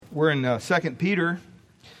We're in 2 Peter,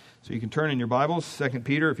 so you can turn in your Bibles. 2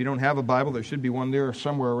 Peter, if you don't have a Bible, there should be one there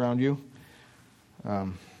somewhere around you,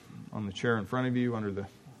 on the chair in front of you, under the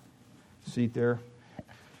seat there.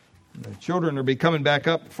 The children will be coming back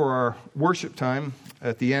up for our worship time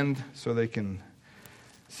at the end, so they can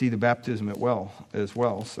see the baptism as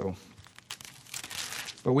well. So,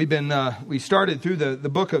 but we started through the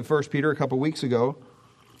book of 1 Peter a couple weeks ago,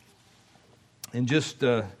 and just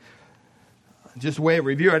a way of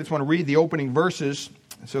review, I just want to read the opening verses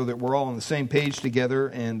so that we're all on the same page together,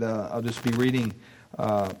 and I'll just be reading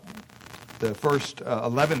the first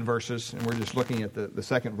 11 verses, and we're just looking at the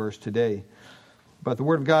second verse today. But the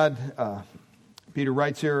Word of God, Peter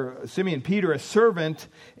writes here, Simeon Peter, a servant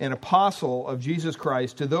and apostle of Jesus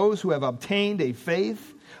Christ, to those who have obtained a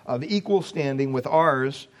faith of equal standing with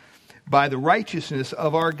ours by the righteousness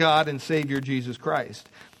of our God and Savior Jesus Christ.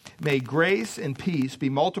 May grace and peace be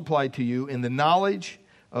multiplied to you in the knowledge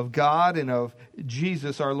of God and of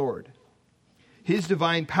Jesus our Lord. His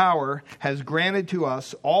divine power has granted to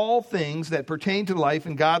us all things that pertain to life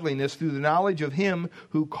and godliness through the knowledge of Him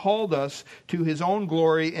who called us to His own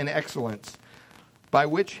glory and excellence, by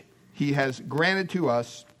which He has granted to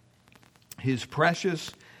us His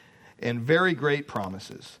precious and very great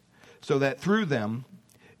promises, so that through them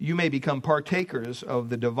you may become partakers of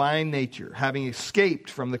the divine nature, having escaped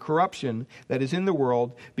from the corruption that is in the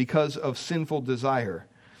world because of sinful desire.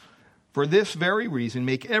 For this very reason,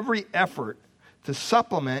 make every effort to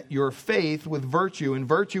supplement your faith with virtue, and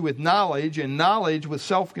virtue with knowledge, and knowledge with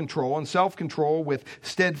self-control, and self-control with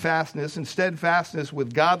steadfastness, and steadfastness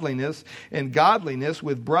with godliness, and godliness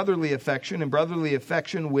with brotherly affection, and brotherly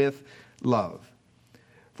affection with love.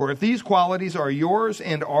 For if these qualities are yours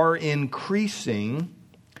and are increasing,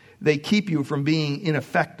 they keep you from being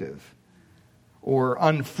ineffective or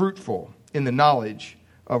unfruitful in the knowledge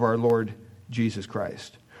of our Lord Jesus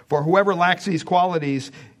Christ. For whoever lacks these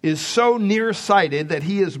qualities is so nearsighted that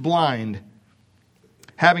he is blind,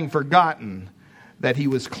 having forgotten that he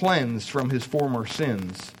was cleansed from his former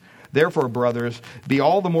sins. Therefore, brothers, be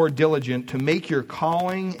all the more diligent to make your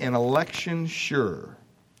calling and election sure.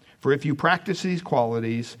 For if you practice these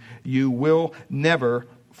qualities, you will never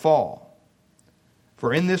fall.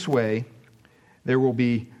 For in this way, there will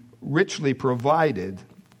be richly provided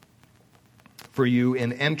for you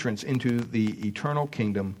an entrance into the eternal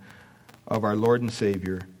kingdom of our Lord and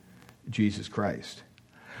Savior, Jesus Christ.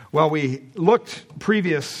 Well, we looked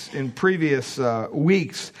in previous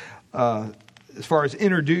weeks as far as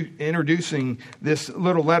introducing this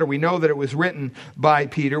little letter. We know that it was written by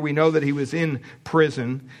Peter. We know that he was in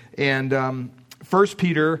prison. And 1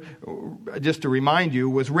 Peter, just to remind you,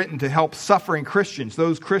 was written to help suffering Christians,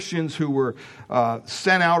 those Christians who were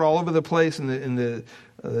sent out all over the place in the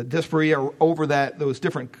diaspora over those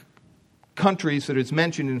different countries that is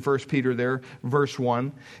mentioned in 1 Peter there, verse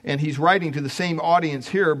 1. And he's writing to the same audience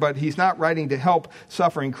here, but he's not writing to help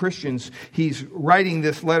suffering Christians. He's writing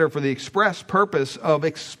this letter for the express purpose of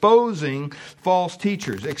exposing false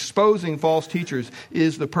teachers. Exposing false teachers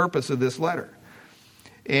is the purpose of this letter.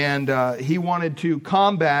 And he wanted to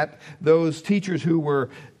combat those teachers who were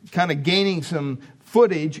kind of gaining some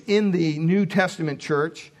footage in the New Testament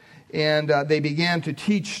church. And they began to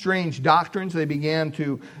teach strange doctrines. They began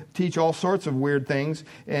to teach all sorts of weird things.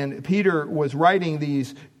 And Peter was writing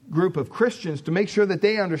these group of Christians to make sure that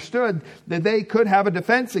they understood that they could have a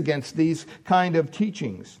defense against these kind of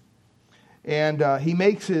teachings. And he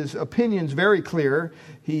makes his opinions very clear.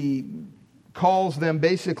 He calls them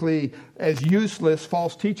basically as useless,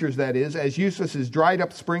 false teachers that is, as useless as dried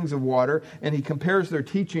up springs of water, and he compares their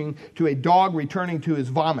teaching to a dog returning to his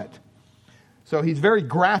vomit. So he's very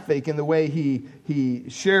graphic in the way he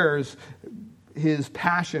shares his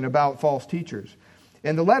passion about false teachers.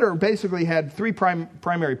 And the letter basically had three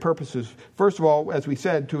primary purposes. First of all, as we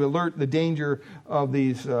said, to alert the danger of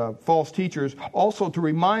these false teachers. Also to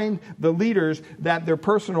remind the leaders that the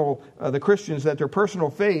Christians, that their personal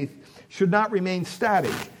faith should not remain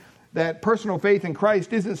static. That personal faith in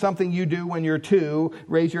Christ isn't something you do when you're 2,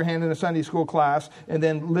 raise your hand in a Sunday school class, and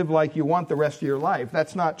then live like you want the rest of your life.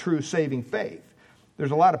 That's not true saving faith.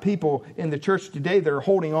 There's a lot of people in the church today that are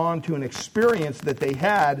holding on to an experience that they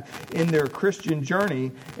had in their Christian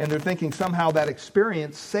journey, and they're thinking somehow that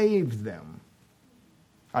experience saved them.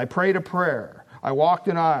 I prayed a prayer. I walked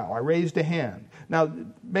an aisle. I raised a hand. Now,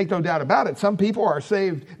 make no doubt about it, some people are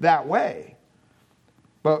saved that way.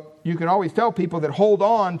 But you can always tell people that hold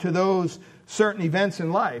on to those certain events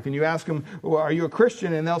in life. And you ask them, well, are you a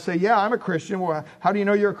Christian? And they'll say, yeah, I'm a Christian. Well, how do you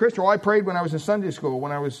know you're a Christian? Well, I prayed when I was in Sunday school,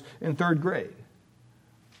 when I was in 3rd grade.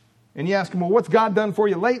 And you ask them, well, what's God done for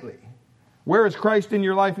you lately? Where is Christ in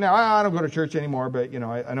your life now? I don't go to church anymore, but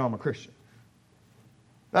I know I'm a Christian.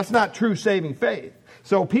 That's not true saving faith.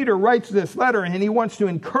 So Peter writes this letter, and he wants to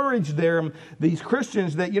encourage these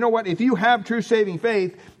Christians that, if you have true saving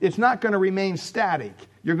faith, it's not going to remain static.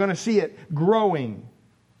 You're going to see it growing.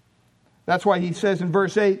 That's why he says in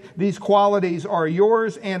verse 8, these qualities are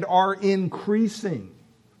yours and are increasing.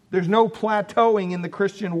 There's no plateauing in the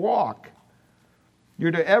Christian walk.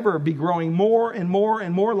 You're to ever be growing more and more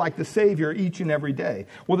and more like the Savior each and every day.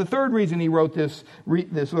 Well, the third reason he wrote this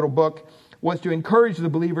little book was to encourage the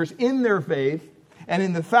believers in their faith and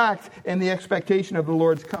in the fact and the expectation of the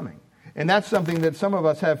Lord's coming. And that's something that some of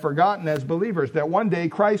us have forgotten as believers, that one day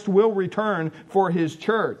Christ will return for His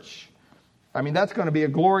church. I mean, that's going to be a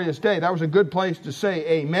glorious day. That was a good place to say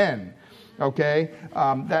amen. Okay?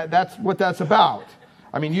 That's what that's about.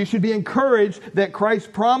 I mean, you should be encouraged that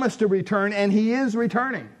Christ promised to return, and He is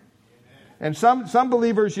returning. And some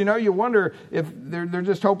believers, you wonder if they're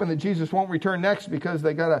just hoping that Jesus won't return next because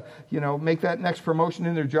they got to, make that next promotion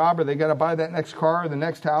in their job, or they got to buy that next car or the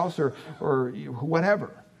next house or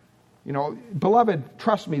whatever. Beloved,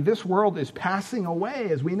 trust me, this world is passing away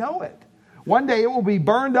as we know it. One day it will be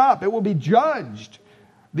burned up. It will be judged.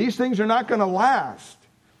 These things are not going to last.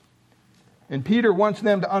 And Peter wants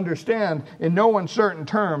them to understand in no uncertain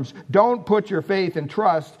terms, don't put your faith and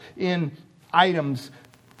trust in items,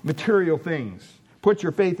 material things. Put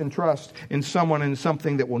your faith and trust in someone and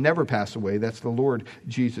something that will never pass away. That's the Lord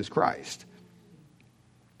Jesus Christ.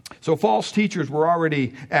 So false teachers were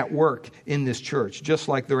already at work in this church, just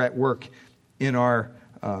like they're at work in our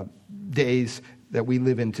days that we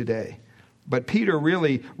live in today. But Peter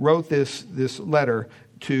really wrote this letter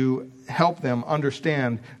to help them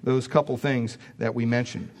understand those couple things that we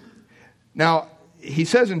mentioned. Now, he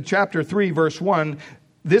says in chapter 3, verse 1,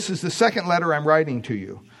 this is the second letter I'm writing to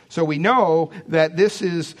you. So we know that this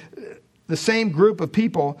is the same group of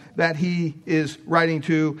people that he is writing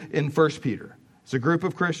to in 1 Peter. It's a group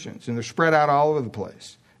of Christians, and they're spread out all over the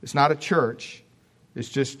place. It's not a church. It's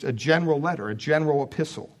just a general letter, a general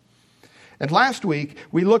epistle. And last week,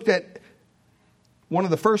 we looked at one of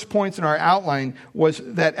the first points in our outline was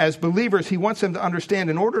that as believers, he wants them to understand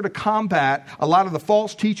in order to combat a lot of the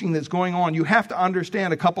false teaching that's going on, you have to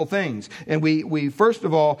understand a couple things. And we first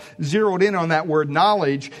of all zeroed in on that word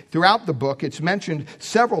knowledge throughout the book. It's mentioned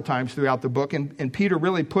several times throughout the book, and Peter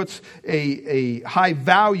really puts a high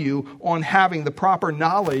value on having the proper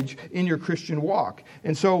knowledge in your Christian walk.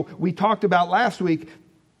 And so we talked about last week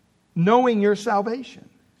knowing your salvation.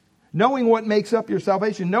 Knowing what makes up your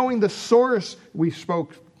salvation. Knowing the source, we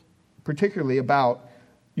spoke particularly about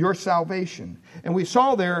your salvation. And we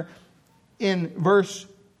saw there in verse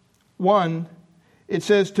 1, it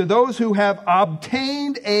says, to those who have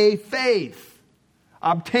obtained a faith.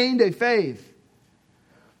 Obtained a faith.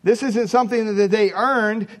 This isn't something that they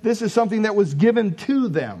earned. This is something that was given to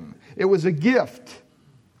them. It was a gift.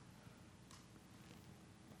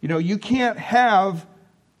 You can't have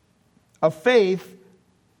a faith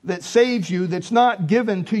that saves you that's not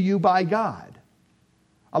given to you by God.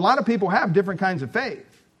 A lot of people have different kinds of faith.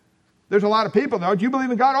 There's a lot of people, though, do you believe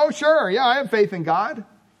in God? Oh, sure, yeah, I have faith in God.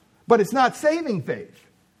 But it's not saving faith.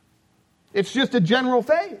 It's just a general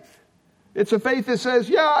faith. It's a faith that says,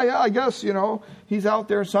 yeah, I guess, He's out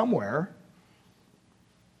there somewhere.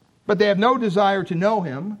 But they have no desire to know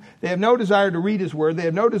Him. They have no desire to read His Word. They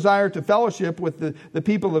have no desire to fellowship with the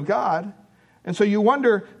people of God. And so you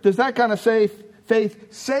wonder, does that kind of faith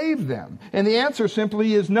save them? And the answer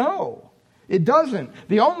simply is no. It doesn't.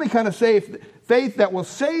 The only kind of faith that will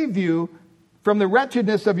save you from the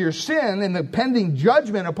wretchedness of your sin and the pending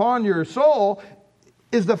judgment upon your soul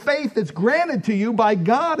is the faith that's granted to you by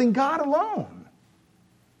God and God alone.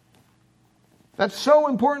 That's so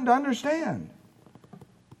important to understand.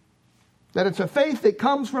 That it's a faith that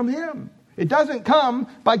comes from Him. It doesn't come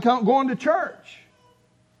by going to church.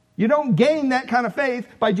 You don't gain that kind of faith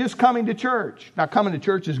by just coming to church. Now, coming to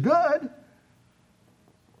church is good,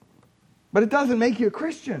 but it doesn't make you a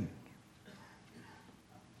Christian.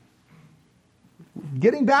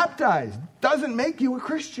 Getting baptized doesn't make you a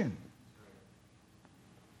Christian.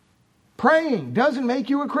 Praying doesn't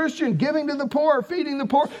make you a Christian. Giving to the poor, feeding the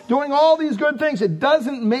poor, doing all these good things, it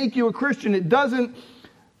doesn't make you a Christian. It doesn't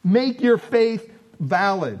make your faith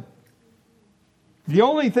valid. The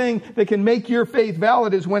only thing that can make your faith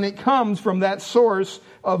valid is when it comes from that source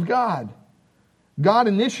of God. God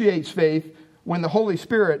initiates faith when the Holy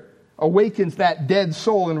Spirit awakens that dead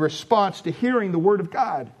soul in response to hearing the Word of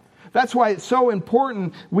God. That's why it's so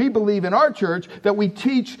important, we believe in our church, that we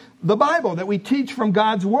teach the Bible, that we teach from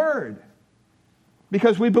God's Word.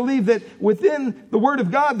 Because we believe that within the Word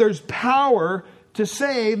of God there's power to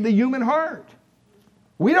save the human heart.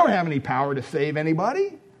 We don't have any power to save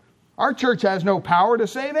anybody. Our church has no power to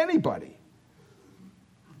save anybody.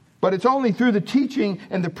 But it's only through the teaching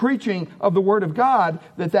and the preaching of the Word of God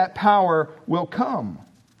that power will come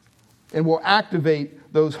and will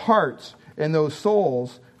activate those hearts and those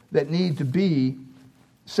souls that need to be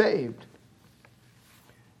saved.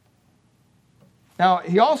 Now,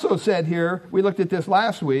 he also said here, we looked at this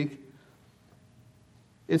last week,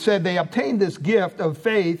 it said they obtained this gift of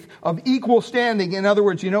faith of equal standing. In other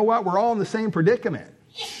words, you know what? We're all in the same predicament.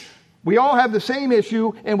 We all have the same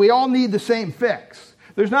issue, and we all need the same fix.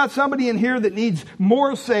 There's not somebody in here that needs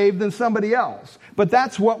more saved than somebody else. But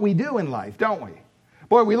that's what we do in life, don't we?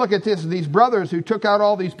 Boy, we look at these brothers who took out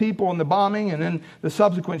all these people in the bombing and then the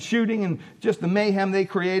subsequent shooting and just the mayhem they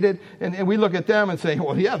created. And we look at them and say,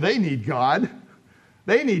 well, yeah, they need God.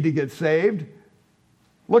 They need to get saved.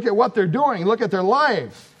 Look at what they're doing. Look at their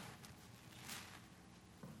lives.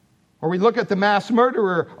 Or we look at the mass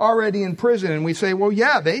murderer already in prison and we say, well,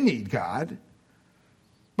 yeah, they need God.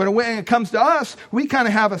 But when it comes to us, we kind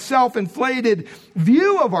of have a self-inflated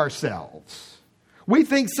view of ourselves. We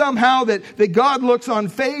think somehow that God looks on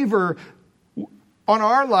favor on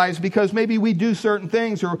our lives because maybe we do certain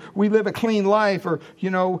things or we live a clean life or,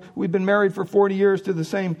 we've been married for 40 years to the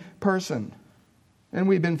same person and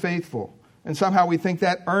we've been faithful. And somehow we think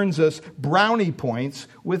that earns us brownie points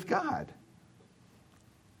with God.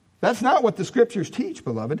 That's not what the Scriptures teach,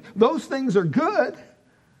 beloved. Those things are good.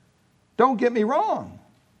 Don't get me wrong.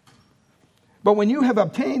 But when you have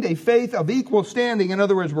obtained a faith of equal standing, in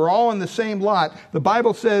other words, we're all in the same lot, the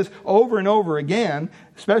Bible says over and over again,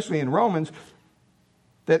 especially in Romans,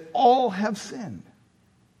 that all have sinned.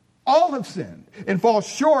 All have sinned and fall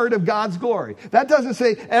short of God's glory. That doesn't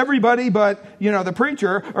say everybody but, the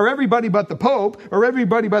preacher or everybody but the Pope or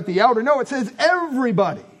everybody but the elder. No, it says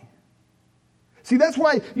everybody. See, that's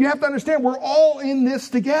why you have to understand we're all in this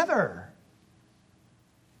together.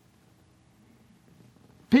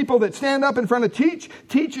 People that stand up in front of teach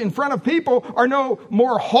in front of people are no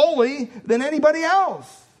more holy than anybody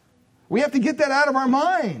else. We have to get that out of our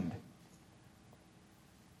mind.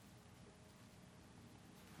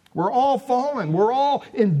 We're all fallen. We're all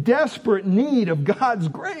in desperate need of God's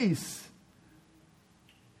grace.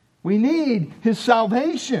 We need His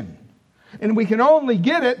salvation. And we can only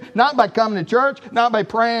get it not by coming to church, not by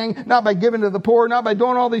praying, not by giving to the poor, not by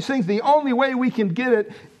doing all these things. The only way we can get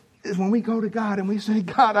it is when we go to God and we say,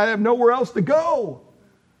 God, I have nowhere else to go.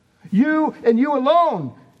 You and you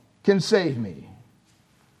alone can save me.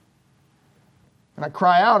 And I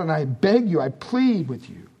cry out and I beg you, I plead with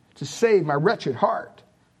you to save my wretched heart.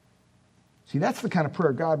 See, that's the kind of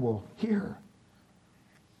prayer God will hear.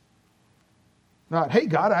 Not, hey,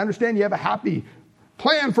 God, I understand you have a happy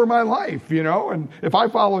plan for my life, and if I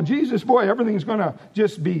follow Jesus, boy, everything's going to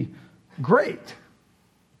just be great.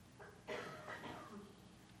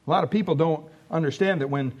 A lot of people don't understand that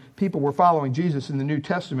when people were following Jesus in the New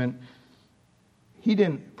Testament, He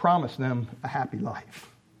didn't promise them a happy life.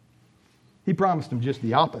 He promised them just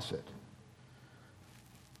the opposite.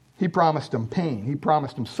 He promised them pain. He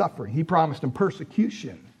promised them suffering. He promised them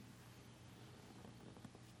persecution.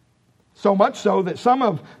 So much so that some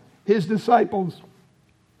of His disciples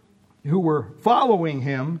who were following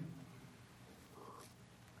Him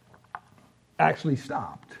actually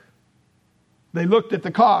stopped. They looked at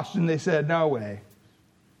the cost and they said, no way.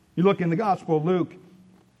 You look in the Gospel of Luke,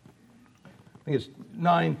 I think it's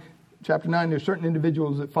chapter 9, there's certain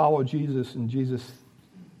individuals that follow Jesus, and Jesus,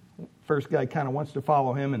 first guy kind of wants to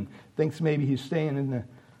follow Him and thinks maybe he's staying in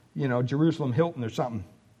the, Jerusalem Hilton or something.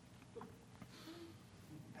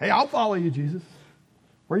 Hey, I'll follow you, Jesus.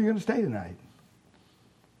 Where are you going to stay tonight?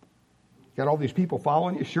 Got all these people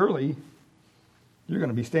following you. Surely you're going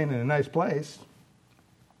to be staying in a nice place.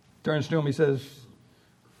 Turns to him, he says,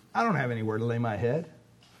 I don't have anywhere to lay my head.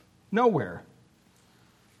 Nowhere.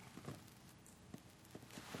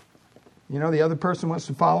 The other person wants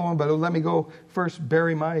to follow him, but let me go first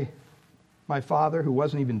bury my father, who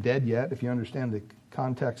wasn't even dead yet, if you understand the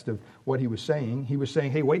context of what he was saying. He was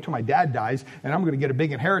saying, hey, wait till my dad dies, and I'm going to get a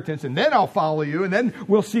big inheritance, and then I'll follow you, and then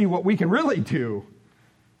we'll see what we can really do.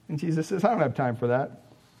 And Jesus says, I don't have time for that.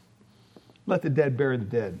 Let the dead bury the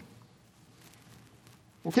dead.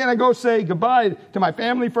 Well, can't I go say goodbye to my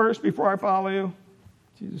family first before I follow you?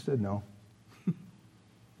 Jesus said, no.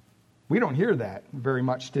 We don't hear that very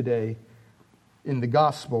much today in the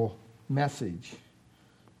gospel message.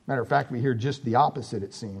 Matter of fact, we hear just the opposite,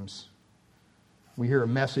 it seems. We hear a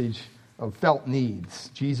message of felt needs.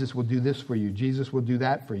 Jesus will do this for you. Jesus will do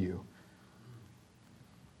that for you.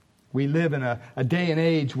 We live in a day and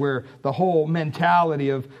age where the whole mentality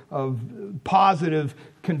of positive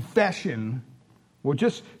confession, well,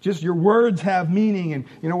 just your words have meaning. And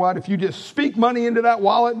you know what? If you just speak money into that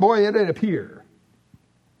wallet, boy, it'll appear.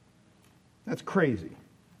 That's crazy.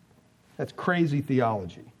 That's crazy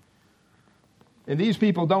theology. And these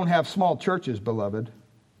people don't have small churches, beloved.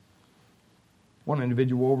 One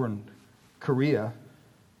individual over in Korea,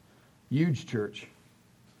 huge church.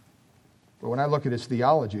 But when I look at his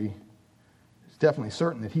theology, it's definitely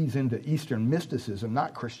certain that he's into Eastern mysticism,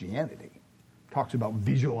 not Christianity. Talks about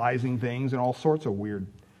visualizing things and all sorts of weird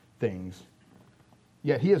things.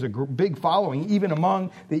 Yet he has a big following. Even among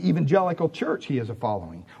the evangelical church, he has a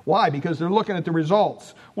following. Why? Because they're looking at the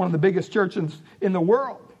results. One of the biggest churches in the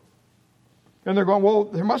world. And they're going, well,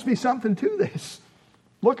 there must be something to this.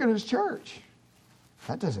 Look at his church.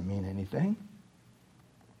 That doesn't mean anything.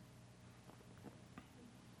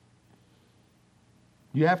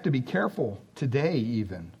 You have to be careful today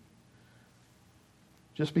even.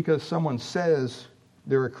 Just because someone says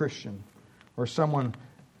they're a Christian or someone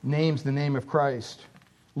names the name of Christ,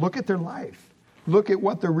 look at their life. Look at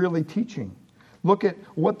what they're really teaching. Look at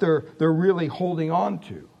what they're really holding on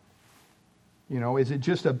to. You know, is it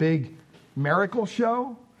just a big miracle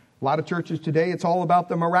show? A lot of churches today, it's all about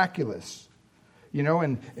the miraculous. You know,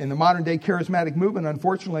 and the modern day charismatic movement,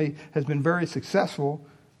 unfortunately, has been very successful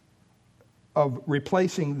of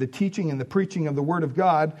replacing the teaching and the preaching of the Word of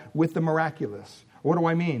God with the miraculous. What do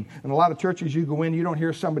I mean? In a lot of churches you go in, you don't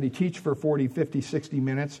hear somebody teach for 40, 50, 60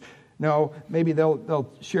 minutes. No, maybe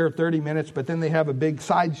they'll share 30 minutes, but then they have a big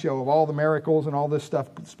sideshow of all the miracles and all this stuff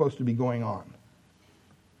that's supposed to be going on.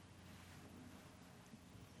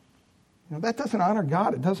 You know, that doesn't honor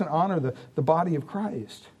God. It doesn't honor the body of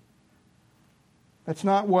Christ. That's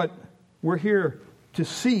not what we're here to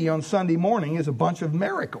see on Sunday morning, is a bunch of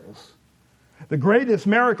miracles. The greatest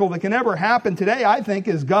miracle that can ever happen today, I think,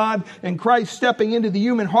 is God and Christ stepping into the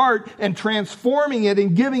human heart and transforming it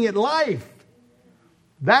and giving it life.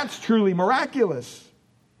 That's truly miraculous.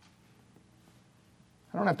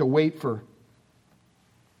 I don't have to wait for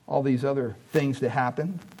all these other things to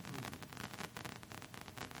happen.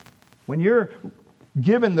 When you're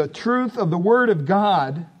given the truth of the Word of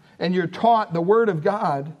God and you're taught the Word of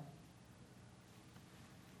God,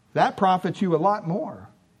 that profits you a lot more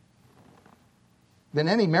than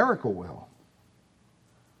any miracle will.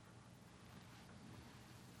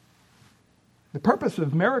 The purpose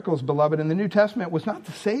of miracles, beloved, in the New Testament was not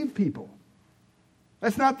to save people.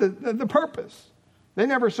 That's not the purpose. They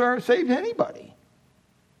never saved anybody.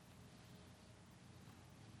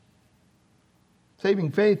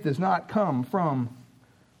 Saving faith does not come from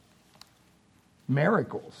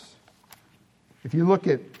miracles. If you look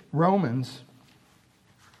at Romans,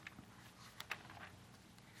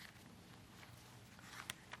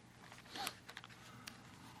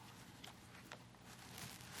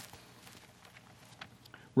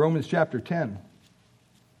 chapter 10.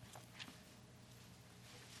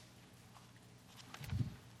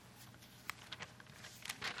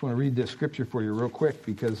 I just want to read this scripture for you real quick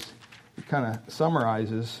because it kind of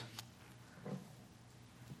summarizes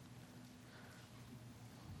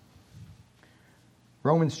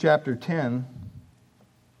Romans chapter 10,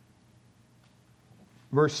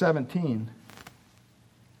 verse 17.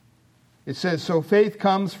 It says, so faith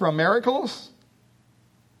comes from miracles?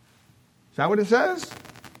 Is that what it says?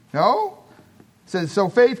 No? It says, so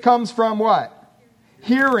faith comes from what?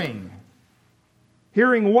 Hearing.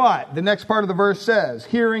 Hearing what? The next part of the verse says,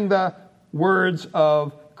 hearing the words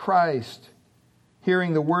of Christ.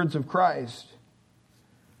 Hearing the words of Christ.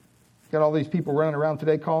 Got all these people running around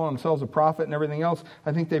today calling themselves a prophet and everything else.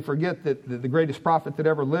 I think they forget that the greatest prophet that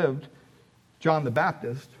ever lived, John the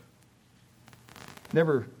Baptist,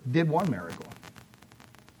 never did one miracle.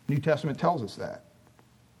 New Testament tells us that.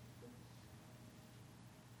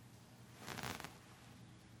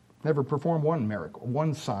 Never performed one miracle,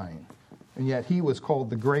 one sign. And yet he was called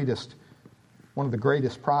the greatest, one of the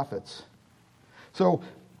greatest prophets. So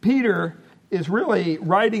Peter is really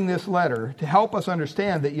writing this letter to help us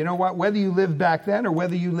understand that, you know what, whether you lived back then or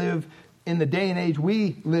whether you live in the day and age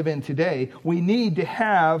we live in today, we need to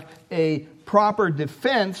have a proper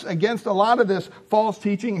defense against a lot of this false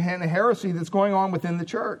teaching and heresy that's going on within the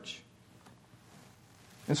church.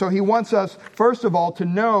 And so he wants us, first of all, to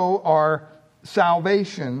know our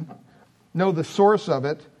salvation, know the source of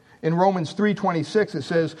it. In Romans 3:26 it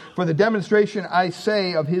says, for the demonstration I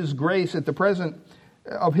say of his grace at the present,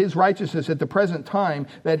 of his righteousness at the present time,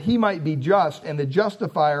 that he might be just and the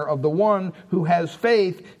justifier of the one who has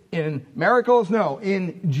faith in miracles? No,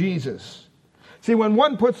 in Jesus. See, when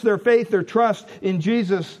one puts their faith, their trust in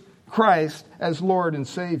Jesus Christ as Lord and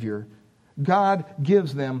Savior, God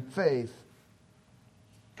gives them faith.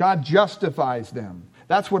 God justifies them.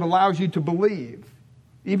 That's what allows you to believe.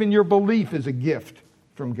 Even your belief is a gift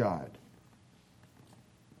from God.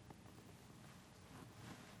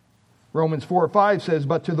 Romans 4:5 says,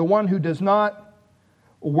 "But to the one who does not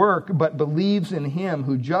work but believes in him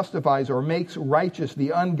who justifies or makes righteous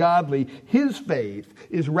the ungodly, his faith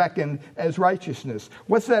is reckoned as righteousness."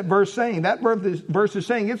 What's that verse saying? That verse is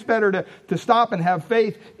saying it's better to stop and have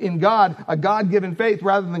faith in God, a God-given faith,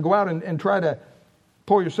 rather than go out and try to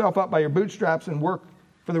pull yourself up by your bootstraps and work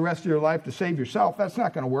for the rest of your life to save yourself. That's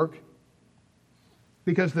not going to work.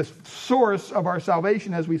 Because the source of our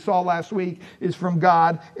salvation, as we saw last week, is from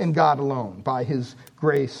God and God alone, by His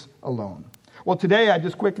grace alone. Well, today I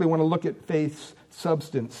just quickly want to look at faith's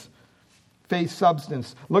substance. Faith's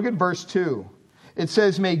substance. Look at verse 2. It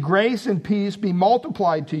says, "May grace and peace be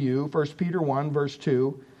multiplied to you," 1 Peter 1, verse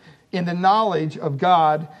 2, "in the knowledge of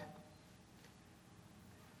God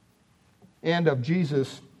and of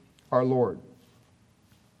Jesus our Lord."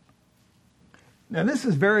 Now, this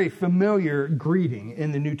is very familiar greeting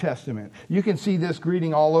in the New Testament. You can see this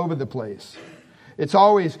greeting all over the place. It's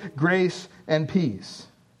always grace and peace.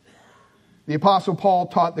 The Apostle Paul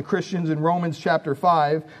taught the Christians in Romans chapter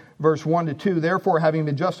 5, verse 1 to 2, "Therefore, having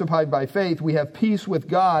been justified by faith, we have peace with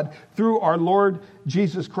God through our Lord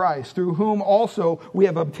Jesus Christ, through whom also we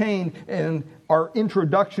have obtained our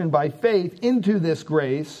introduction by faith into this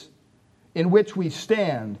grace in which we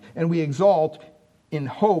stand, and we exalt in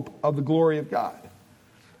hope of the glory of God."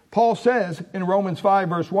 Paul says in Romans 5,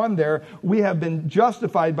 verse 1 there, we have been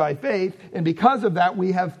justified by faith, and because of that,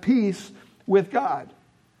 we have peace with God.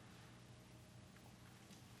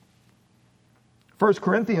 1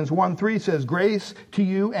 Corinthians 1:3 says, "Grace to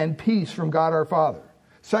you and peace from God our Father."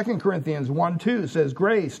 2 Corinthians 1:2 says,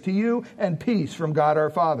 "Grace to you and peace from God our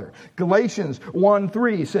Father." Galatians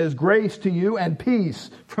 1:3 says, "Grace to you and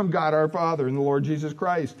peace from God our Father and the Lord Jesus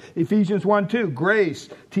Christ." Ephesians 1:2, "Grace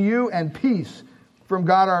to you and peace from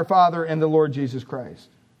God our Father and the Lord Jesus Christ."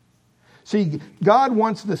 See, God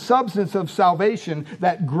wants the substance of salvation,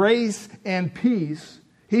 that grace and peace.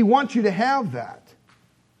 He wants you to have that.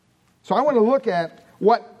 So I want to look at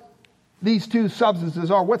what these two substances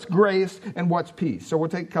are. What's grace and what's peace? So we'll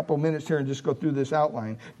take a couple minutes here and just go through this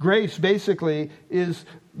outline. Grace basically is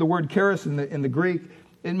the word charis in the Greek.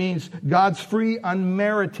 It means God's free,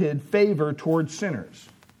 unmerited favor towards sinners,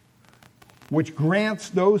 which grants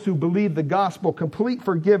those who believe the gospel complete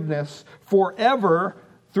forgiveness forever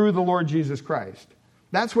through the Lord Jesus Christ.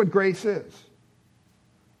 That's what grace is.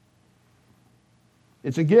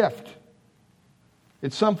 It's a gift.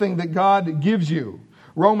 It's something that God gives you.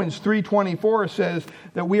 Romans 3:24 says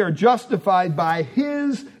that we are justified by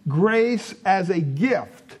His grace as a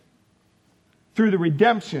gift through the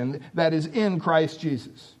redemption that is in Christ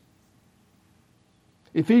Jesus.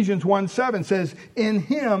 Ephesians 1:7 says, "In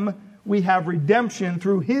Him we have redemption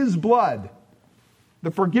through His blood, the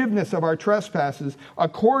forgiveness of our trespasses,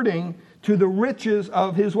 according to the riches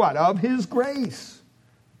of His" what? Of His grace.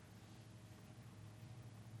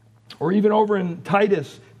 Or even over in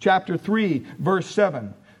Titus chapter 3, verse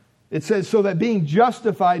 7, it says, "So that being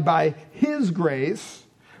justified by His grace,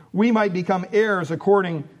 we might become heirs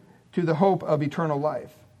according to the hope of eternal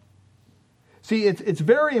life." See, it's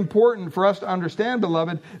very important for us to understand,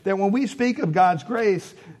 beloved, that when we speak of God's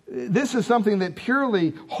grace, this is something that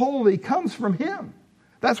purely, wholly comes from Him.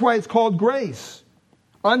 That's why it's called grace,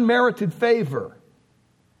 unmerited favor.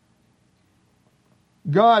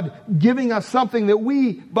 God giving us something that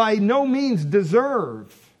we by no means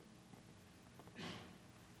deserve.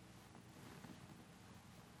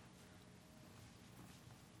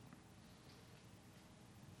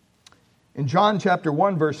 In John chapter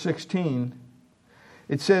 1, verse 16,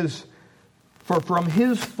 it says, "For from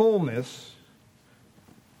His fullness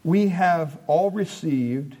we have all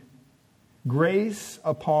received grace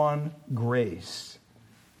upon grace."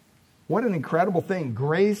 What an incredible thing,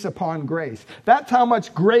 grace upon grace. That's how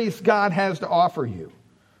much grace God has to offer you.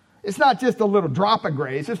 It's not just a little drop of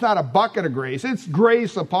grace. It's not a bucket of grace. It's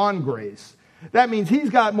grace upon grace. That means He's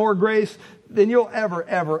got more grace than you'll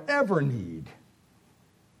ever need.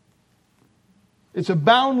 It's a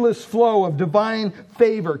boundless flow of divine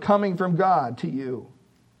favor coming from God to you.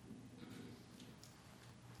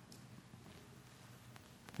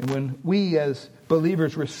 And when we as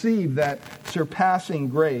believers receive that surpassing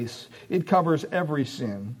grace, it covers every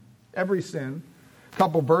sin. Every sin. A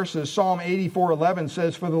couple verses. Psalm 84:11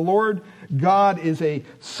 says, "For the Lord God is a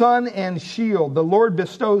sun and shield. The Lord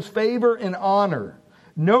bestows favor and honor.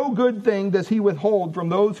 No good thing does He withhold from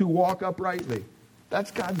those who walk uprightly."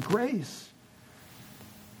 That's God's grace.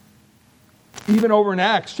 Even over in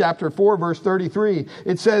Acts chapter 4, verse 33,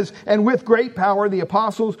 it says, "And with great power the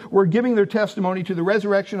apostles were giving their testimony to the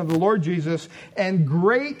resurrection of the Lord Jesus, and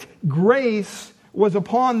great grace was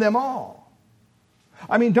upon them all."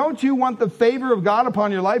 I mean, don't you want the favor of God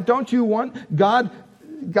upon your life? Don't you want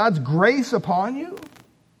God's grace upon you?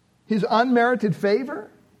 His unmerited favor?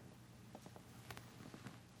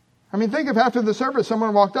 I mean, think if after the service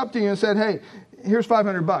someone walked up to you and said, "Hey, here's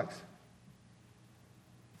 $500.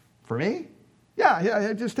 For me?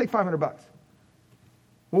 Yeah, just take $500.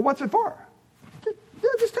 Well, what's it for?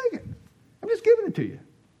 Just take it. I'm just giving it to you.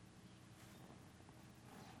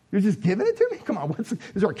 You're just giving it to me? Come on, is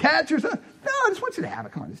there a catch or something? No, I just want you to have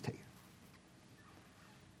it. Come on, just take it.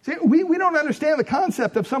 See, we don't understand the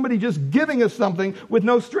concept of somebody just giving us something with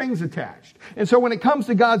no strings attached. And so when it comes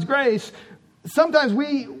to God's grace, sometimes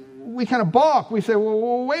we kind of balk. We say,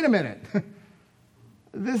 well, wait a minute.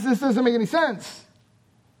 This doesn't make any sense.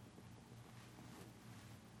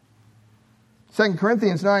 2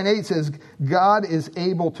 Corinthians 9:8 says, "God is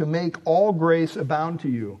able to make all grace abound to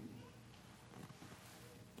you,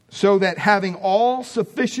 so that having all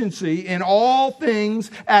sufficiency in all things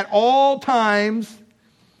at all times,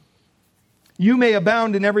 you may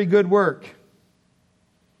abound in every good work."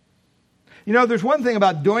 You know, there's one thing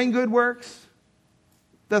about doing good works.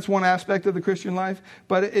 That's one aspect of the Christian life.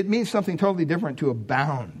 But it means something totally different to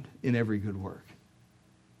abound in every good work.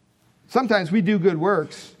 Sometimes we do good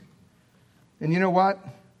works, and you know what?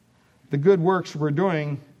 The good works we're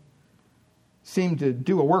doing seem to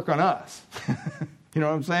do a work on us. You know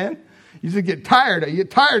what I'm saying? You just get tired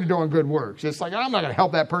of doing good works. It's like, I'm not going to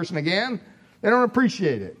help that person again. They don't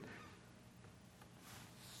appreciate it.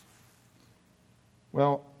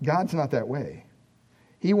 Well, God's not that way.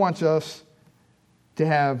 He wants us to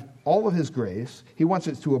have all of His grace. He wants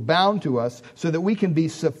it to abound to us so that we can be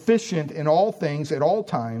sufficient in all things at all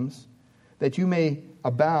times, that you may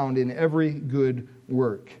abound in every good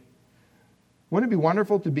work. Wouldn't it be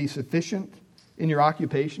wonderful to be sufficient in your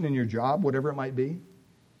occupation, in your job, whatever it might be?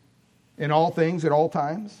 In all things at all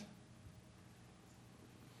times?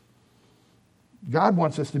 God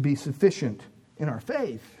wants us to be sufficient in our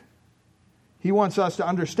faith. He wants us to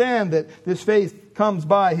understand that this faith comes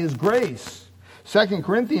by His grace. 2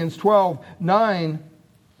 Corinthians 12:9,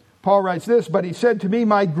 Paul writes this, "But he said to me,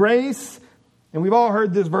 my grace," and we've all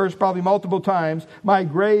heard this verse probably multiple times, "my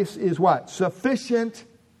grace is" what? "Sufficient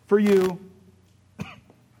for you.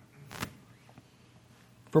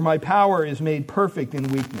 For my power is made perfect in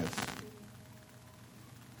weakness."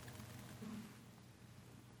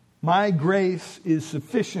 My grace is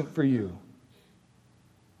sufficient for you.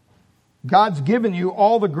 God's given you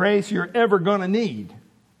all the grace you're ever going to need.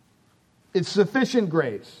 It's sufficient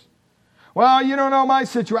grace. Well, you don't know my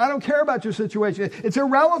situation. I don't care about your situation. It's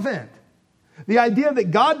irrelevant. The idea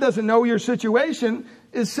that God doesn't know your situation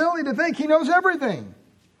is silly to think. He knows everything.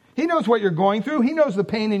 He knows what you're going through. He knows the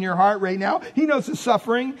pain in your heart right now. He knows the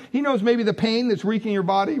suffering. He knows maybe the pain that's wreaking your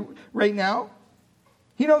body right now.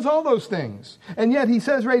 He knows all those things. And yet He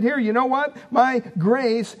says right here, you know what? My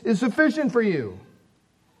grace is sufficient for you.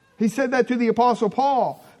 He said that to the Apostle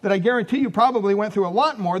Paul, that I guarantee you probably went through a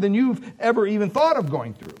lot more than you've ever even thought of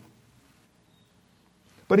going through.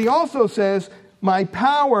 But he also says, my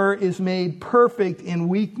power is made perfect in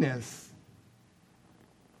weakness.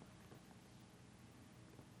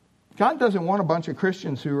 God doesn't want a bunch of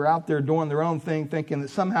Christians who are out there doing their own thing, thinking that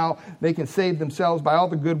somehow they can save themselves by all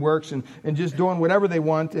the good works and just doing whatever they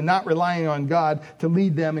want and not relying on God to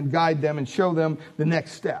lead them and guide them and show them the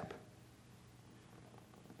next step.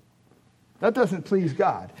 That doesn't please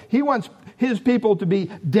God. He wants His people to be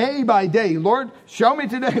day by day, Lord, show me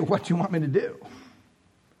today what you want me to do.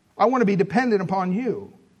 I want to be dependent upon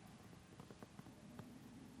you.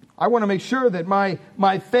 I want to make sure that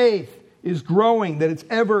my faith is growing, that it's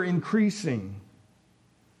ever increasing.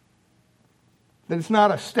 That it's not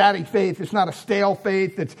a static faith, it's not a stale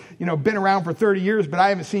faith that's been around for 30 years, but I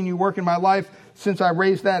haven't seen you work in my life since I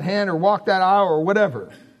raised that hand or walked that aisle or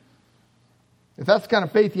whatever. If that's the kind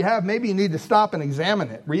of faith you have, maybe you need to stop and examine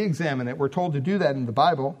it, re-examine it. We're told to do that in the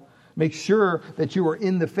Bible. Make sure that you are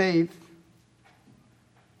in the faith.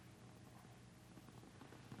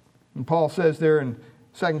 And Paul says there in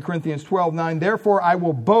 2 Corinthians 12:9, "Therefore I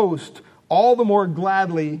will boast all the more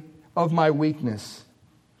gladly of my weakness."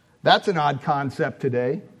 That's an odd concept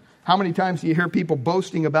today. How many times do you hear people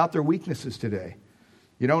boasting about their weaknesses today?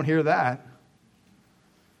 You don't hear that.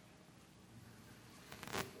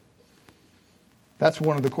 That's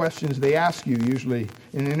one of the questions they ask you usually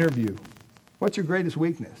in an interview. What's your greatest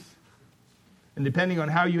weakness? And depending on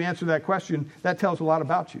how you answer that question, that tells a lot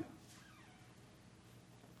about you.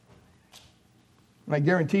 And I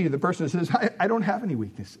guarantee you the person that says, I don't have any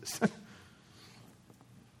weaknesses,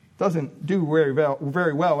 doesn't do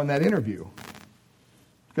very well in that interview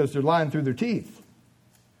because they're lying through their teeth.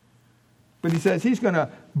 But he says he's going to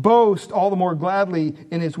boast all the more gladly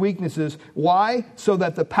in his weaknesses. Why? So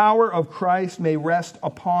that the power of Christ may rest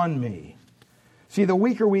upon me. See, the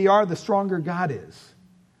weaker we are, the stronger God is.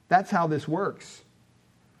 That's how this works.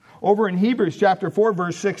 Over in Hebrews chapter 4,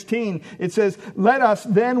 verse 16, it says, let us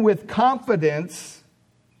then with confidence,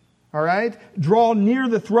 all right, draw near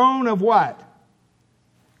the throne of what?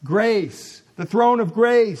 Grace. The throne of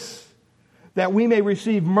grace, that we may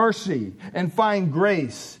receive mercy and find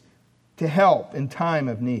grace to help in time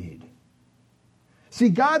of need. See,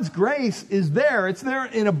 God's grace is there. It's there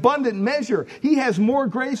in abundant measure. He has more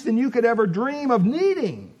grace than you could ever dream of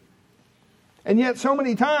needing. And yet so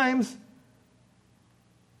many times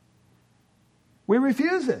we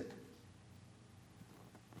refuse it.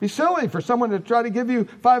 It'd be silly for someone to try to give you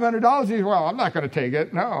 $500. You say, well, I'm not going to take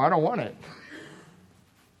it. No, I don't want it.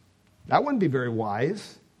 That wouldn't be very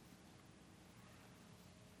wise.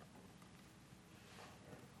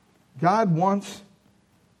 God wants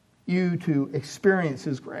you to experience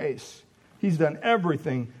His grace. He's done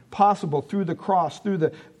everything possible through the cross, through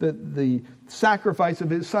the sacrifice of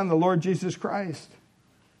His Son, the Lord Jesus Christ,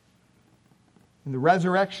 and the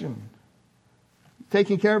resurrection,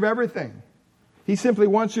 taking care of everything. He simply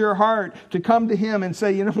wants your heart to come to Him and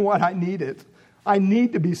say, you know what, I need it. I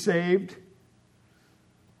need to be saved.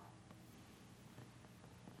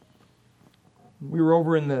 We were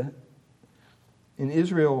over in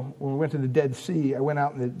Israel when we went to the Dead Sea. I went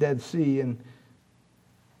out in the Dead Sea, and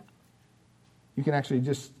you can actually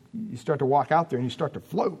you start to walk out there and you start to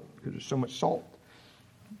float because there's so much salt.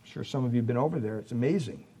 I'm sure some of you have been over there. It's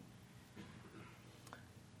amazing.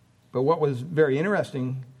 But what was very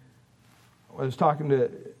interesting, I was talking to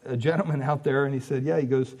a gentleman out there, and he said, he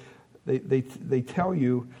goes, they tell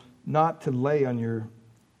you not to lay on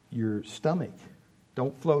your stomach.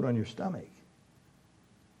 Don't float on your stomach.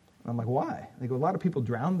 I'm like, why? They go, a lot of people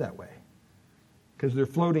drown that way because they're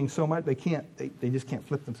floating so much they just can't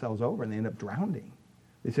flip themselves over and they end up drowning.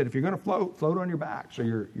 They said, if you're going to float on your back so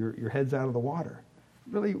your head's out of the water.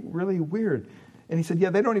 Really, really weird. And he said,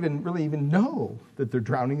 they don't even know that they're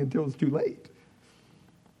drowning until it's too late.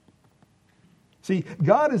 See,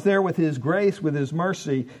 God is there with His grace, with His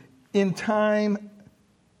mercy in time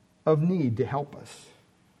of need to help us.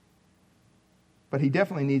 But He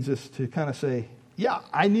definitely needs us to kind of say,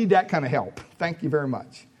 I need that kind of help. Thank you very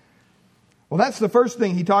much. Well, that's the first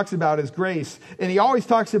thing He talks about is grace. And He always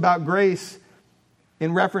talks about grace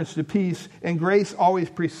in reference to peace. And grace always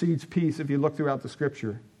precedes peace if you look throughout the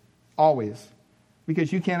Scripture. Always.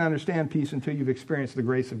 Because you can't understand peace until you've experienced the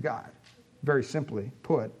grace of God. Very simply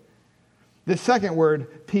put. The second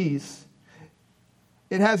word, peace,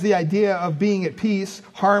 it has the idea of being at peace,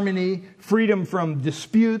 harmony, freedom from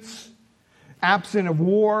disputes, absent of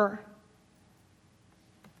war.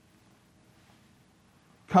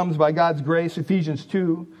 Comes by God's grace. Ephesians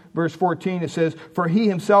 2, verse 14, it says, for He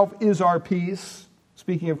Himself is our peace,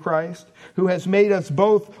 speaking of Christ, who has made us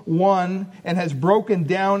both one and has broken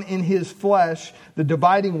down in His flesh the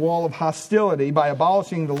dividing wall of hostility by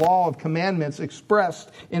abolishing the law of commandments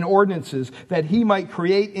expressed in ordinances, that He might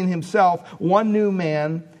create in Himself one new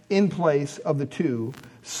man in place of the two,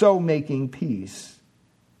 so making peace.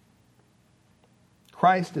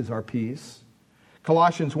 Christ is our peace.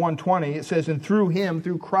 Colossians 1:20, it says, and through Him,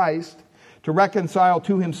 through Christ, to reconcile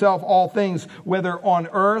to Himself all things, whether on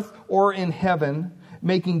earth or in heaven,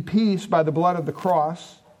 making peace by the blood of the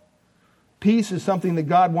cross. Peace is something that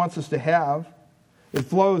God wants us to have. It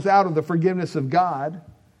flows out of the forgiveness of God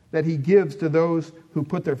that He gives to those who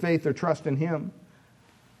put their faith or trust in Him.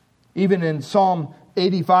 Even in Psalm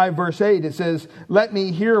 85, verse 8, it says, let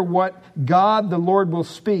me hear what God the Lord will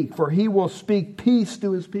speak, for He will speak peace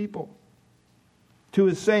to His people, to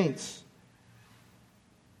His saints.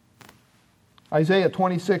 Isaiah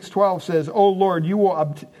 26:12 says, O Lord, you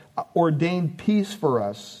will ordain peace for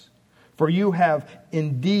us, for you have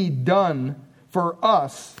indeed done for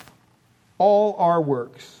us all our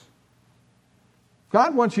works.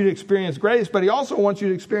 God wants you to experience grace, but He also wants you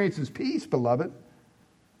to experience His peace, beloved.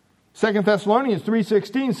 2 Thessalonians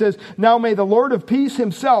 3:16 says, now may the Lord of peace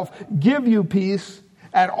Himself give you peace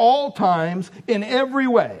at all times in every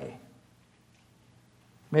way.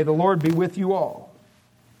 May the Lord be with you all.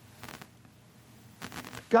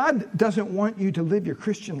 God doesn't want you to live your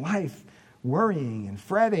Christian life worrying and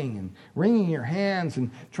fretting and wringing your hands and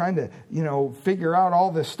trying to, figure out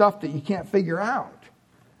all this stuff that you can't figure out.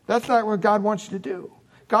 That's not what God wants you to do.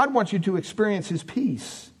 God wants you to experience His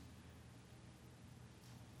peace.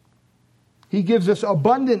 He gives us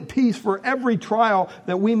abundant peace for every trial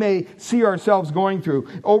that we may see ourselves going through.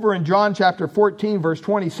 Over in John chapter 14, verse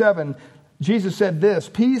 27, Jesus said this,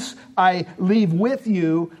 "Peace I leave with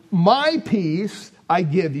you, my peace I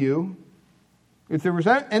give you." If there was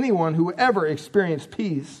anyone who ever experienced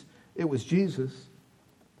peace, it was Jesus.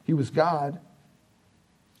 He was God.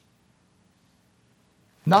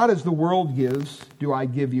 "Not as the world gives, do I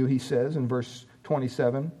give you," he says in verse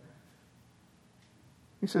 27.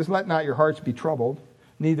 He says, "Let not your hearts be troubled,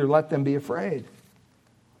 neither let them be afraid."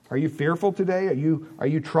 Are you fearful today? Are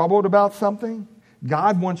you troubled about something?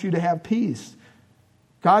 God wants you to have peace.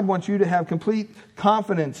 God wants you to have complete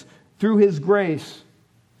confidence through His grace.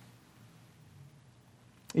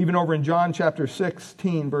 Even over in John chapter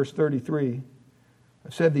 16, verse 33,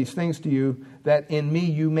 "I've said these things to you, that in me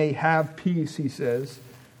you may have peace," he says.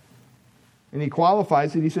 And he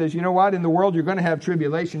qualifies it. He says, you know what? In the world you're going to have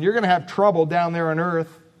tribulation. You're going to have trouble down there on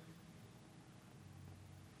earth.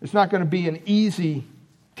 It's not going to be an easy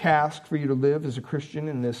task for you to live as a Christian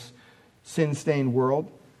in this sin-stained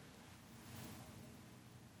world.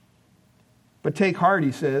 But take heart,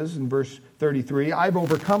 he says in verse 33, "I've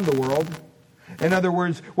overcome the world." In other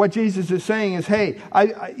words, what Jesus is saying is, hey,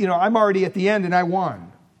 I'm already at the end and I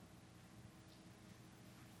won.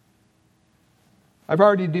 I've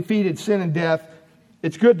already defeated sin and death.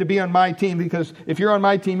 It's good to be on my team because if you're on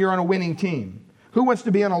my team, you're on a winning team. Who wants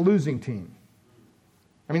to be on a losing team?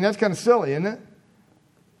 I mean, that's kind of silly, isn't it?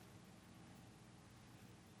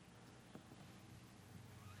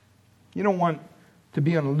 You don't want to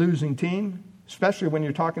be on a losing team, especially when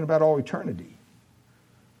you're talking about all eternity.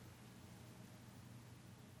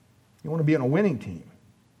 You want to be on a winning team.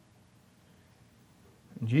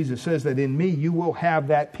 And Jesus says that in me you will have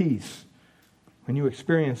that peace when you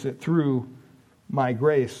experience it through my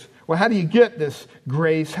grace. Well, how do you get this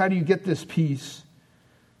grace? How do you get this peace?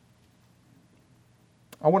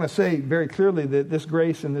 I want to say very clearly that this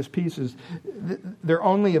grace and this peace this is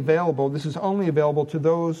only available to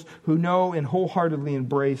those who know and wholeheartedly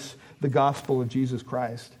embrace the gospel of Jesus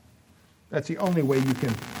Christ. That's the only way you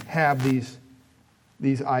can have these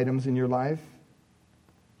items in your life.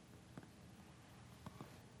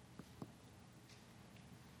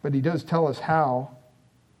 But he does tell us how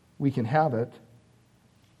we can have it.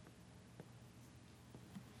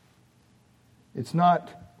 It's not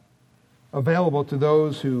available to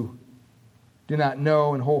those who do not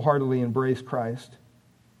know and wholeheartedly embrace Christ.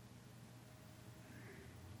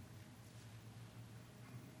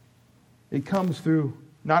 It comes through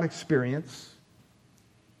not experience.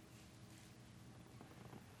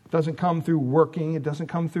 It doesn't come through working. It doesn't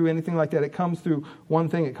come through anything like that. It comes through one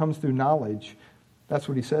thing. It comes through knowledge. That's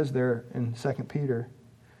what he says there in 2 Peter.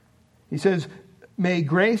 He says, "May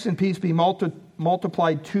grace and peace be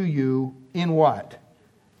multiplied to you in what?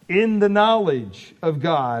 In the knowledge of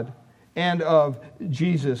God and of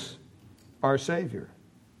Jesus, our Savior."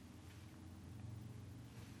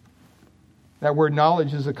 That word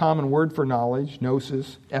knowledge is a common word for knowledge,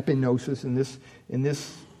 gnosis, epignosis in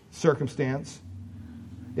this circumstance.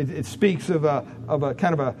 It speaks of a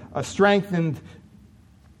kind of a strengthened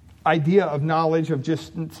idea of knowledge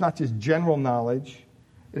it's not just general knowledge.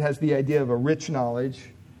 It has the idea of a rich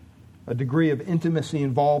knowledge, a degree of intimacy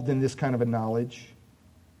involved in this kind of a knowledge.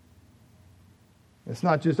 It's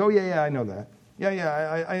not just, I know that.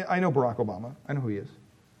 I know Barack Obama. I know who he is.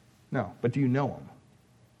 No, but do you know him?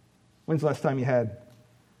 When's the last time you had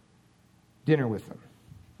dinner with him?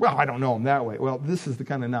 Well, I don't know him that way. Well, this is the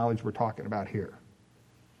kind of knowledge we're talking about here.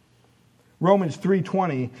 Romans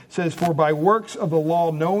 3:20 says, "For by works of the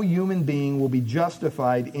law no human being will be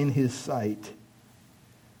justified in his sight.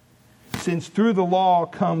 Since through the law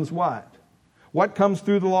comes" what? What comes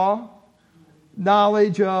through the law?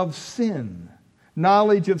 Knowledge of sin.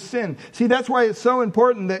 Knowledge of sin. See, that's why it's so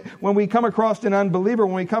important that when we come across an unbeliever,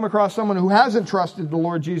 when we come across someone who hasn't trusted the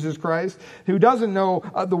Lord Jesus Christ, who doesn't know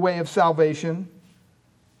the way of salvation,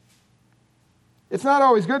 it's not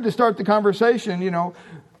always good to start the conversation, do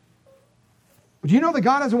you know that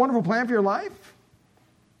God has a wonderful plan for your life?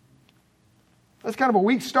 That's kind of a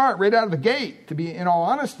weak start right out of the gate, to be in all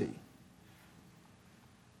honesty.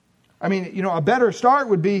 I mean, a better start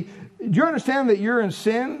would be, do you understand that you're in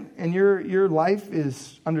sin and your life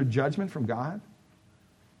is under judgment from God?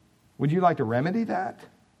 Would you like to remedy that?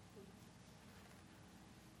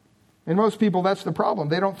 And most people, that's the problem.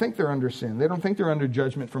 They don't think they're under sin. They don't think they're under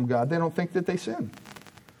judgment from God. They don't think that they sin.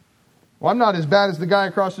 Well, I'm not as bad as the guy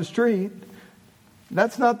across the street.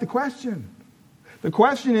 That's not the question. The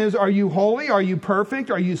question is, are you holy? Are you perfect?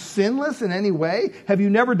 Are you sinless in any way? Have you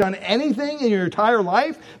never done anything in your entire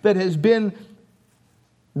life that has been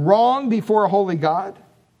wrong before a holy God?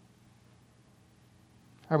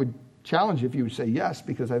 I would challenge you if you would say yes,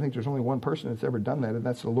 because I think there's only one person that's ever done that, and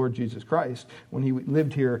that's the Lord Jesus Christ, when he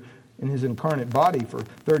lived here in his incarnate body for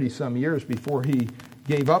 30-some years before he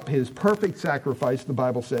gave up his perfect sacrifice, the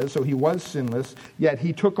Bible says, so he was sinless, yet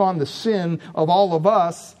he took on the sin of all of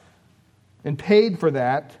us and paid for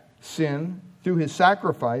that sin through his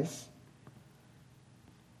sacrifice.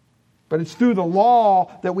 But it's through the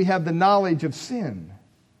law that we have the knowledge of sin.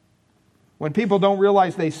 When people don't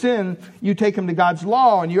realize they sin, you take them to God's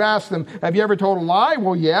law and you ask them, have you ever told a lie?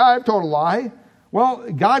 Well, yeah, I've told a lie.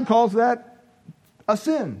 Well, God calls that a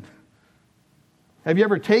sin. Have you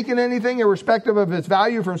ever taken anything irrespective of its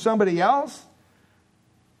value from somebody else?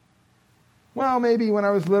 Well, maybe when I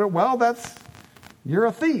was little. Well, you're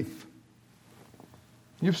a thief.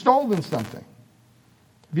 You've stolen something.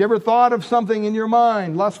 Have you ever thought of something in your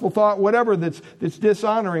mind, lustful thought, whatever, that's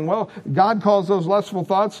dishonoring? Well, God calls those lustful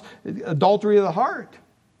thoughts adultery of the heart.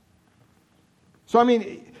 So, I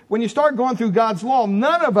mean, when you start going through God's law,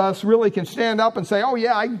 none of us really can stand up and say, oh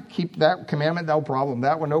yeah, I keep that commandment, no problem,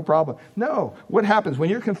 that one, no problem. No. What happens? When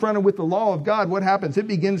you're confronted with the law of God, what happens? It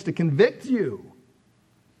begins to convict you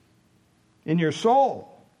in your soul.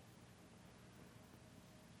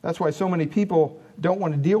 That's why so many people don't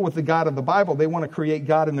want to deal with the God of the Bible. They want to create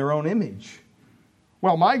God in their own image.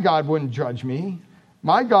 Well, my God wouldn't judge me.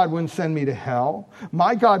 My God wouldn't send me to hell.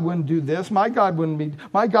 My God wouldn't do this. My God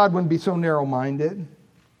wouldn't be so narrow-minded.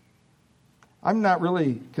 I'm not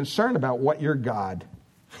really concerned about what your God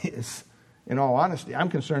is, in all honesty. I'm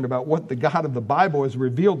concerned about what the God of the Bible is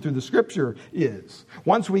revealed through the Scripture is.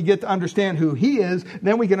 Once we get to understand who He is,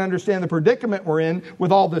 then we can understand the predicament we're in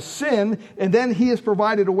with all this sin, and then He has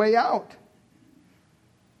provided a way out.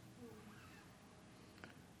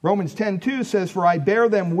 Romans 10:2 says, for I bear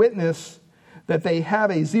them witness that they have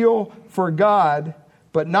a zeal for God,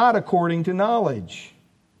 but not according to knowledge.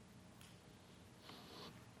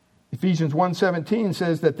 Ephesians 1:17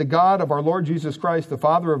 says that the God of our Lord Jesus Christ, the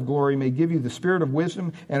Father of glory, may give you the spirit of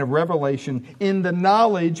wisdom and of revelation in the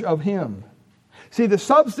knowledge of Him. See, the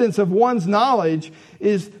substance of one's knowledge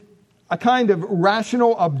is a kind of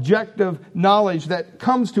rational, objective knowledge that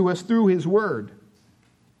comes to us through His Word.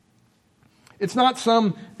 It's not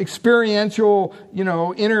some experiential,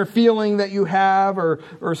 inner feeling that you have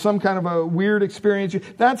or some kind of a weird experience.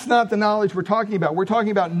 That's not the knowledge we're talking about. We're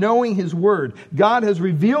talking about knowing His Word. God has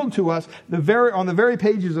revealed to us on the very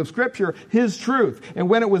pages of Scripture His truth. And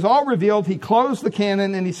when it was all revealed, He closed the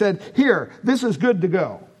canon and He said, here, this is good to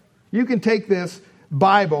go. You can take this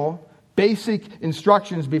Bible, basic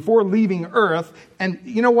instructions before leaving earth, and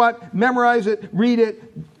you know what? Memorize it, read it,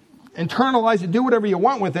 internalize it, do whatever you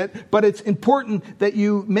want with it, but it's important that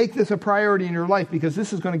you make this a priority in your life because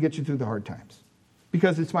this is going to get you through the hard times.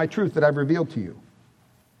 Because it's my truth that I've revealed to you.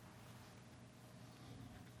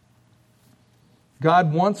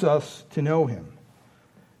 God wants us to know Him.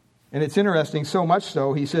 And it's interesting, so much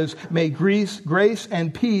so, He says, may grace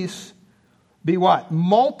and peace be what?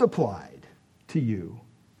 Multiplied to you.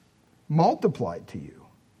 Multiplied to you.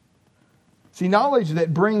 See, knowledge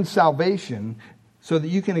that brings salvation so that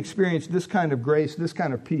you can experience this kind of grace, this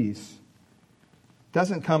kind of peace,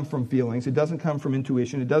 doesn't come from feelings. It doesn't come from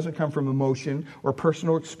intuition. It doesn't come from emotion or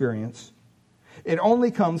personal experience. It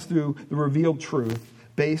only comes through the revealed truth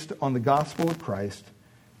based on the gospel of Christ,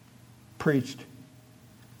 preached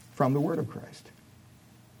from the Word of Christ.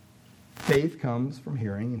 Faith comes from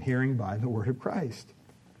hearing, and hearing by the Word of Christ.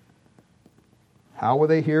 How will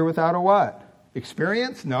they hear without a what?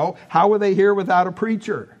 Experience? No. How will they hear without a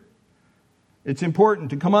preacher? It's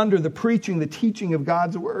important to come under the preaching, the teaching of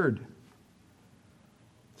God's Word.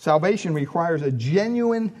 Salvation requires a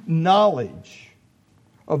genuine knowledge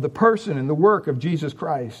of the person and the work of Jesus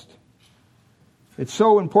Christ. It's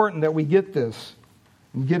so important that we get this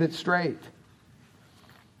and get it straight.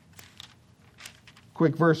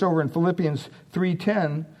 Quick verse over in Philippians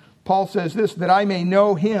 3:10. Paul says this, that I may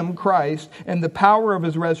know Him, Christ, and the power of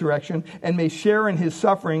His resurrection, and may share in His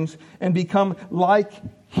sufferings, and become like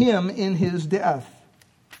Him in His death.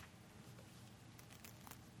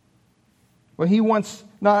 Well, He wants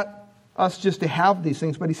not us just to have these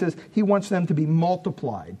things, but He says He wants them to be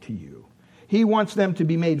multiplied to you. He wants them to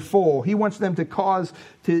be made full. He wants them to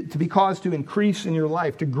be caused to increase in your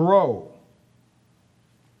life, to grow.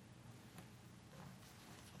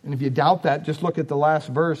 And if you doubt that, just look at the last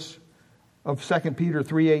verse of 2 Peter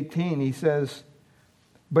 3:18. He says,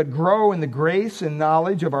 but grow in the grace and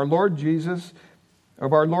knowledge of our Lord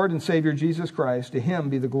and Savior Jesus Christ. To Him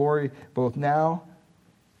be the glory both now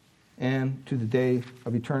and to the day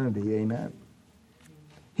of eternity. Amen.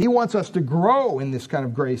 He wants us to grow in this kind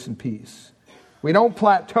of grace and peace. We don't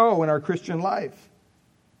plateau in our Christian life.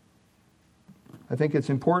 I think it's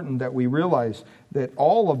important that we realize that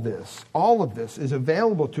all of this is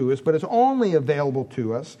available to us, but it's only available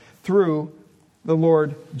to us through the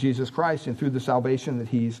Lord Jesus Christ and through the salvation that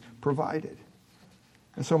He's provided.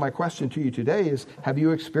 And so my question to you today is, have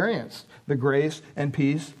you experienced the grace and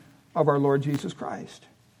peace of our Lord Jesus Christ?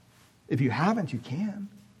 If you haven't, you can.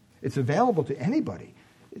 It's available to anybody.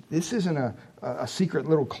 This isn't a secret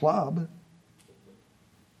little club.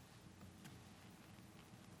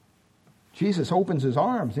 Jesus opens His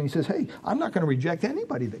arms and He says, hey, I'm not going to reject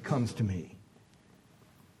anybody that comes to me.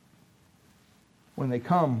 When they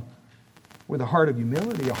come with a heart of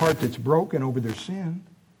humility, a heart that's broken over their sin,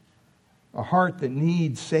 a heart that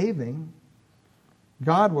needs saving,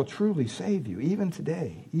 God will truly save you, even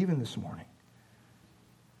today, even this morning.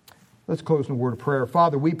 Let's close in a word of prayer.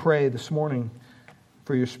 Father, we pray this morning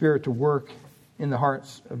for your Spirit to work in the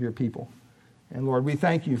hearts of your people. And Lord, we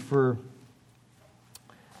thank you for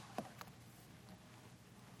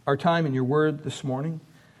our time in your word this morning.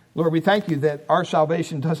 Lord, we thank you that our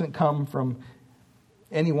salvation doesn't come from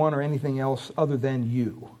anyone or anything else other than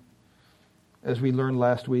you, as we learned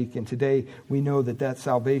last week. And today we know that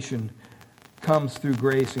salvation comes through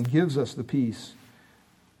grace and gives us the peace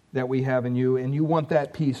that we have in you. And you want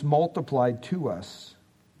that peace multiplied to us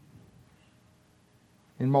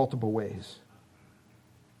in multiple ways.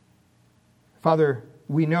 Father,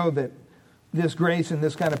 we know that this grace and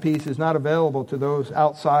this kind of peace is not available to those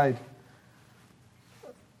outside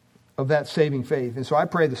of that saving faith. And so I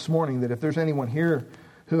pray this morning that if there's anyone here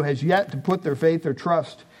who has yet to put their faith or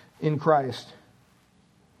trust in Christ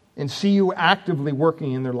and see you actively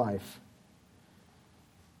working in their life.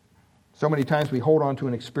 So many times we hold on to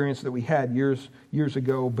an experience that we had years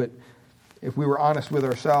ago, but if we were honest with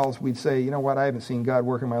ourselves, we'd say, you know what, I haven't seen God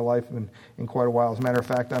work in my life in quite a while. As a matter of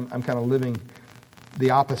fact, I'm kind of living the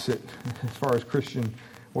opposite as far as Christian,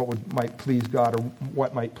 might please God or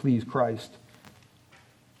what might please Christ.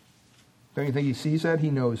 Don't you think He sees that? He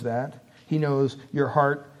knows that. He knows your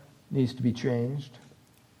heart needs to be changed.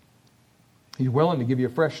 He's willing to give you a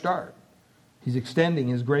fresh start. He's extending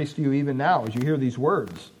His grace to you even now as you hear these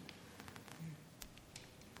words.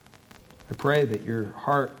 I pray that your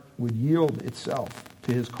heart would yield itself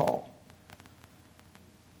to His call.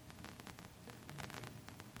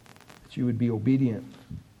 That you would be obedient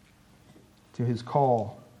to His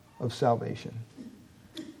call of salvation.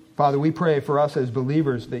 Father, we pray for us as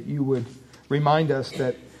believers that you would remind us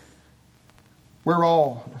that we're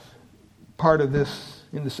all part of this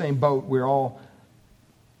in the same boat. We're all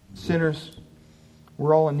sinners.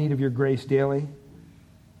 We're all in need of your grace daily.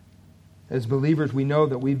 As believers, we know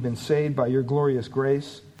that we've been saved by your glorious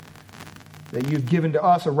grace, that you've given to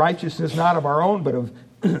us a righteousness not of our own, but of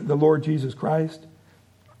the Lord Jesus Christ.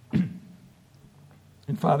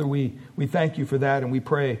 And Father, we thank you for that, and we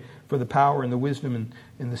pray for the power and the wisdom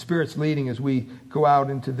and the Spirit's leading as we go out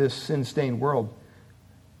into this sin-stained world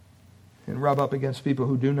and rub up against people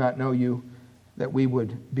who do not know you, that we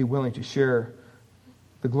would be willing to share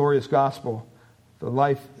the glorious gospel, the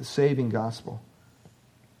life-saving gospel,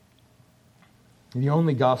 the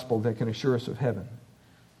only gospel that can assure us of heaven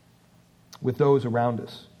with those around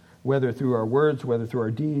us, whether through our words, whether through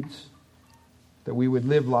our deeds, that we would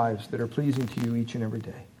live lives that are pleasing to you each and every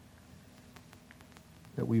day,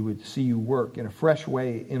 that we would see you work in a fresh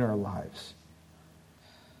way in our lives.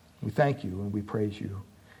 We thank you and we praise you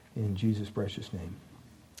in Jesus' precious name.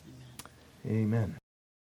 Amen.